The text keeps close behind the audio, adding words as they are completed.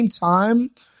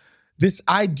time, this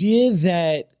idea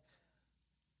that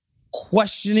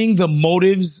questioning the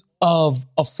motives of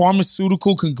a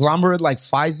pharmaceutical conglomerate like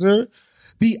Pfizer,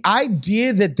 the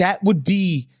idea that that would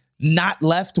be not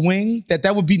left wing,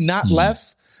 that would be not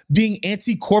left, being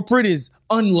anti-corporate is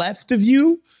unleft of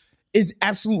you, is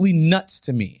absolutely nuts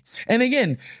to me. And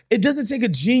again, it doesn't take a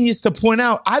genius to point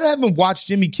out, I haven't watched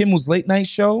Jimmy Kimmel's late night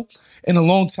show in a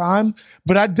long time,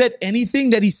 but I'd bet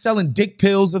anything that he's selling dick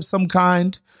pills of some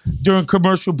kind during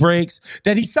commercial breaks,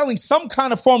 that he's selling some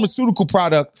kind of pharmaceutical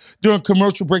product during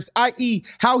commercial breaks, i.e.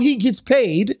 how he gets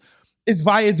paid is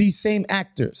via these same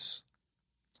actors.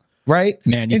 Right?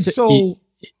 Man, and so...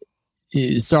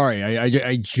 Sorry,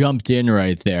 I jumped in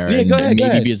right there. Yeah, go ahead.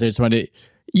 Because I just wanted to...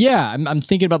 Yeah, I'm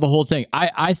thinking about the whole thing.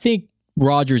 I think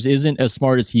Rodgers isn't as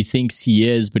smart as he thinks he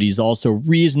is, but he's also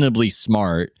reasonably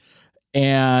smart.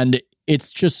 And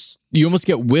it's just, you almost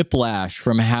get whiplash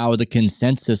from how the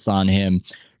consensus on him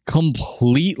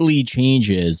completely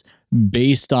changes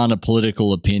based on a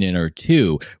political opinion or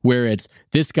two, where it's,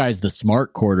 this guy's the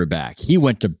smart quarterback. He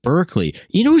went to Berkeley.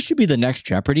 You know who should be the next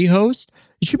Jeopardy host?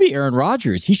 It should be Aaron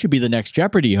Rodgers. He should be the next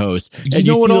Jeopardy host. You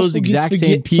know what also gets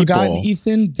forgotten,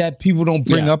 Ethan, that people don't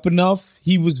bring up enough?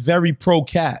 He was very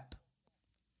pro-cap.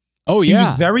 Oh, yeah. He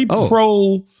was very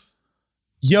pro,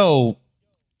 the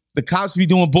cops be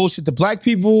doing bullshit to black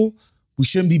people. We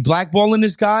shouldn't be blackballing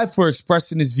this guy for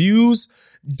expressing his views.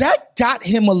 That got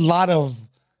him a lot of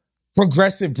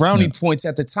progressive brownie points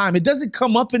at the time. It doesn't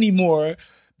come up anymore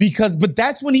but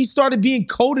that's when he started being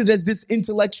coded as this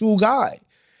intellectual guy.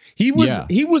 He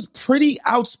was pretty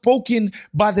outspoken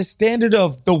by the standard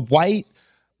of the white,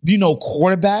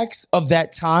 quarterbacks of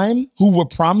that time who were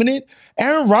prominent.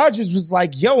 Aaron Rodgers was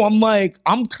like,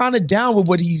 I'm kind of down with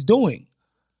what he's doing.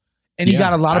 And he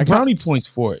got a lot of brownie points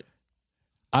for it.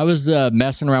 I was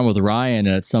messing around with Ryan,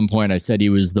 and at some point I said he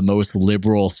was the most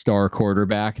liberal star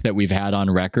quarterback that we've had on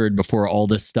record before all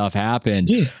this stuff happened.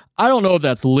 Yeah. I don't know if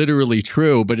that's literally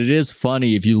true, but it is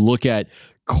funny if you look at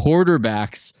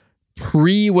quarterbacks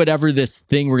pre whatever this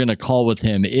thing we're going to call with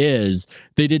him is,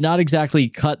 they did not exactly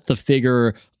cut the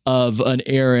figure of an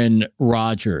Aaron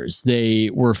Rodgers. They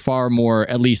were far more,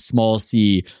 at least small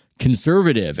c,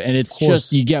 conservative. And it's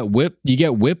just, you get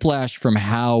whiplash from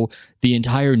how the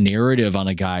entire narrative on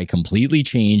a guy completely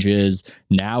changes.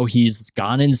 Now he's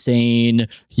gone insane.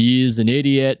 He's an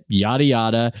idiot, yada,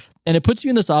 yada. And it puts you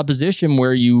in this opposition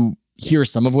where you hear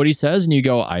some of what he says and you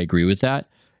go, I agree with that.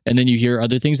 And then you hear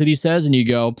other things that he says and you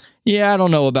go, yeah, I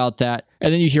don't know about that.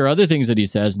 And then you hear other things that he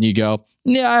says and you go,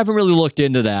 yeah, I haven't really looked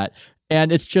into that.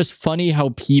 And it's just funny how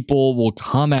people will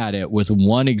come at it with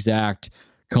one exact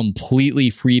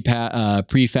completely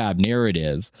prefab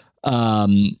narrative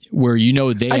where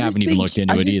they haven't even looked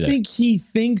into it either. I think he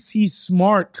thinks he's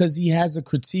smart because he has a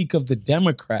critique of the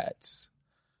Democrats.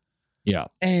 Yeah.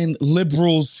 And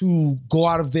liberals who go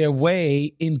out of their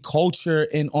way in culture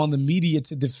and on the media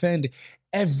to defend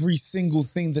every single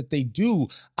thing that they do.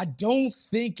 I don't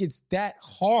think it's that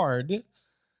hard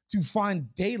to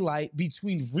find daylight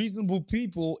between reasonable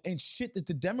people and shit that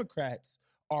the Democrats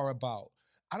are about.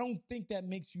 I don't think that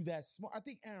makes you that smart. I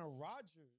think Aaron Rodgers...